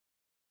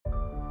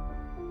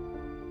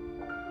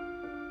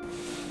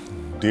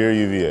Dear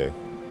UVA,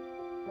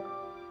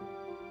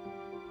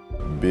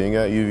 being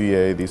at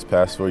UVA these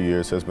past 4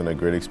 years has been a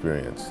great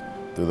experience.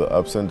 Through the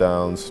ups and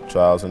downs,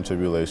 trials and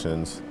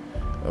tribulations,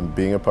 and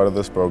being a part of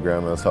this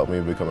program has helped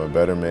me become a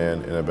better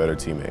man and a better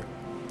teammate.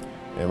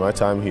 In my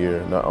time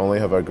here, not only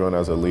have I grown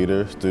as a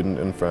leader, student,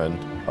 and friend,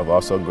 I've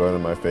also grown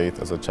in my faith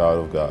as a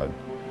child of God.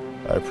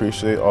 I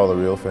appreciate all the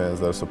real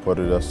fans that have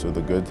supported us through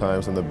the good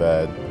times and the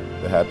bad,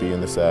 the happy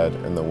and the sad,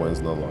 and the wins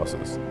and the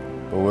losses.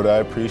 But what I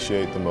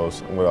appreciate the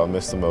most and what I'll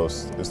miss the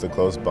most is the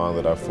close bond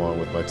that I've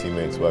formed with my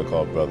teammates who I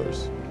call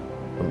brothers.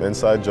 From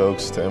inside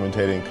jokes to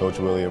imitating Coach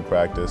Willie in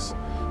practice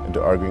and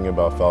to arguing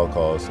about foul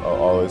calls,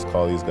 I'll always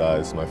call these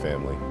guys my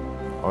family.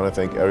 I want to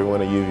thank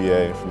everyone at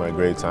UVA for my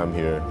great time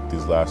here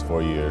these last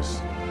 4 years.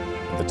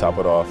 And to top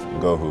it off,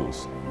 go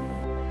Hoos.